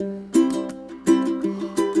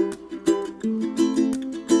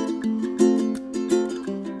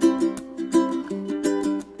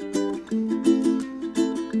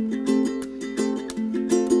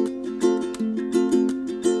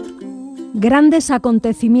Grandes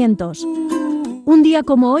acontecimientos. Un día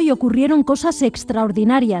como hoy ocurrieron cosas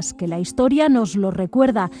extraordinarias que la historia nos lo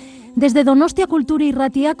recuerda. Desde Donostia Kultura y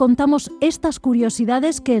Ratia contamos estas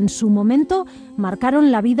curiosidades que en su momento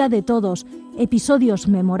marcaron la vida de todos, episodios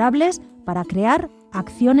memorables para crear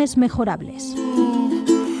acciones mejorables.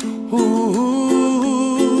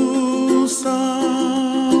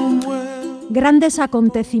 Grandes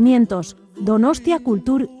acontecimientos, Donostia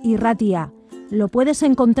Kultura y Ratia. Lo puedes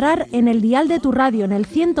encontrar en el dial de tu radio, en el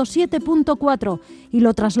 107.4, y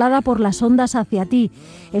lo traslada por las ondas hacia ti.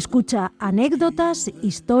 Escucha anécdotas,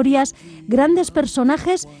 historias, grandes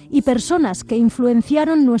personajes y personas que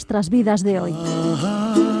influenciaron nuestras vidas de hoy.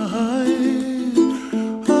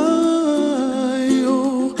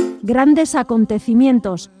 Grandes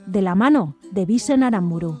acontecimientos, de la mano de Bisen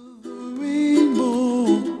Aramburu.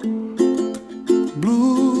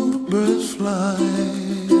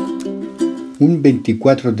 Un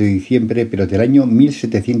 24 de diciembre, pero del año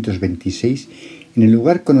 1726, en el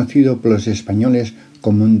lugar conocido por los españoles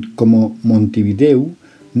como Montevideo,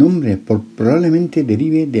 nombre probablemente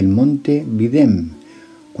derive del monte Videm.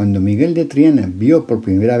 Cuando Miguel de Triana vio por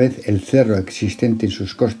primera vez el cerro existente en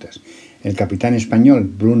sus costas, el capitán español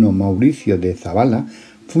Bruno Mauricio de Zavala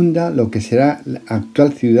funda lo que será la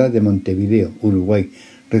actual ciudad de Montevideo, Uruguay,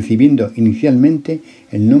 recibiendo inicialmente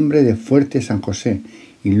el nombre de Fuerte San José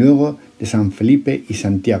y luego de San Felipe y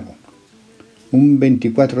Santiago. Un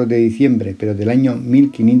 24 de diciembre, pero del año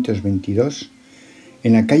 1522,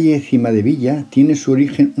 en la calle Cimadevilla tiene su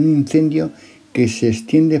origen un incendio que se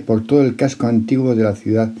extiende por todo el casco antiguo de la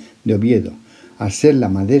ciudad de Oviedo. Al ser la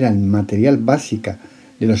madera el material básico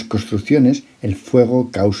de las construcciones, el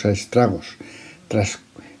fuego causa estragos. Tras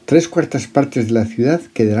 3/4 partes de la ciudad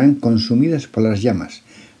quedarán consumidas por las llamas.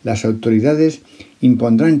 Las autoridades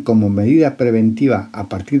impondrán como medida preventiva a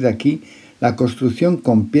partir de aquí la construcción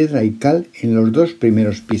con piedra y cal en los 2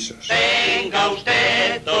 primeros pisos. Tenga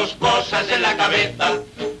usted 2 cosas en la cabeza,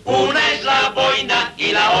 una es la boina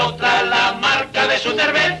y la otra la marca de su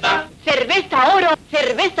cerveza. Cerveza Oro,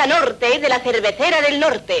 cerveza Norte de la cervecera del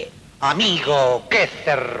norte. Amigo, qué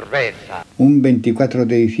cerveza. Un 24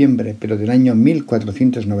 de diciembre, pero del año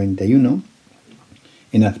 1491,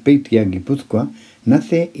 en Azpeitia, Guipúzcoa,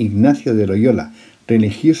 nace Ignacio de Loyola,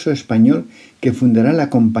 religioso español que fundará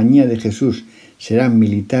la Compañía de Jesús. Será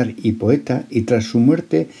militar y poeta y tras su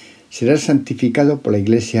muerte será santificado por la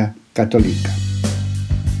Iglesia Católica.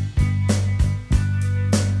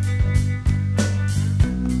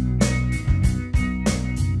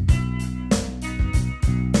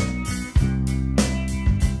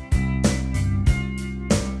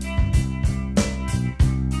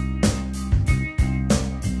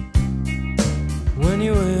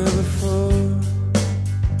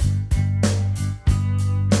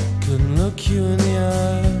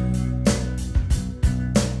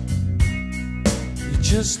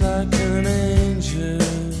 Just like an angel,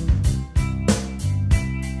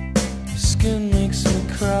 your skin makes me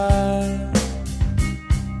cry.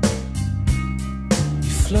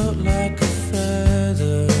 You float like a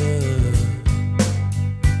feather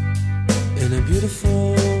in a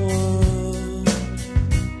beautiful world.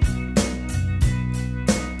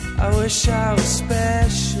 I wish I was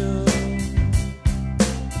special.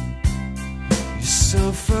 You're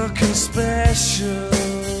so fucking special.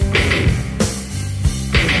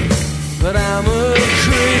 But I'm a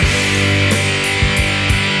creep.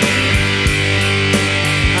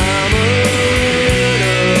 I'm a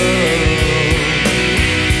widow.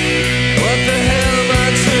 What the hell am I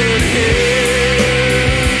doing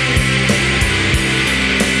here?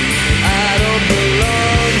 I don't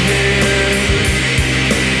belong here.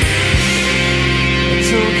 I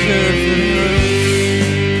don't care if it hurts.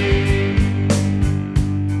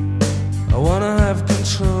 I wanna have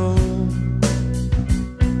control.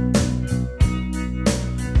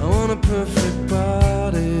 A perfect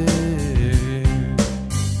body,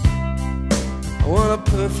 I want a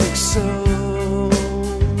perfect soul.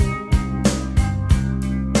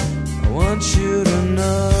 I want you to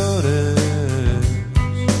notice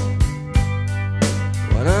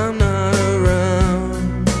when I'm not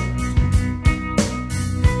around.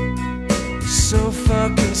 You're so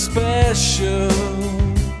fucking special.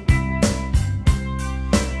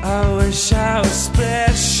 I wish I was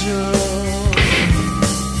special.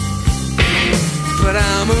 But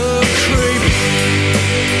I'm a creep.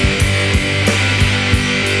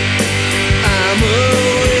 I'm a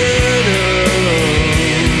widow.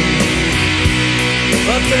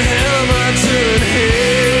 What the hell am I doing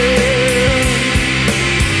here?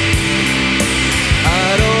 I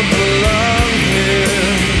don't belong here.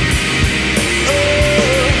 Oh,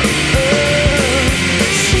 oh.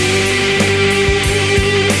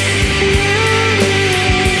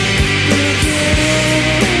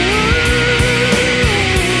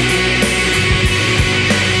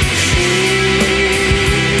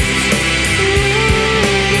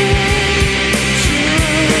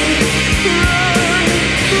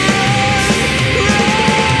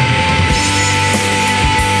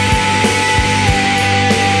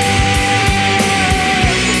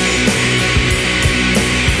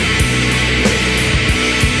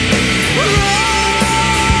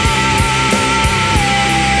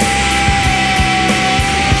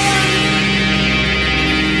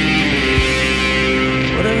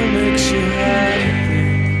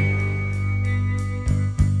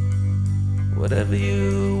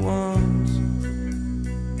 ones.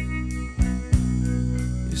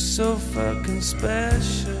 You're so fucking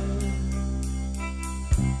special.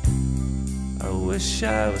 I wish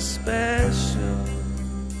I was special,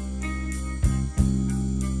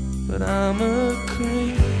 but I'm a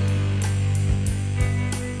creep.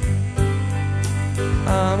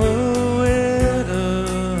 I'm a widow.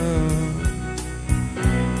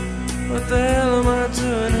 What the hell am I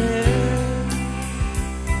doing here?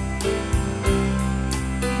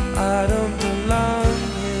 I don't belong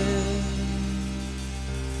here.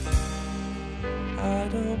 I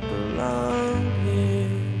don't belong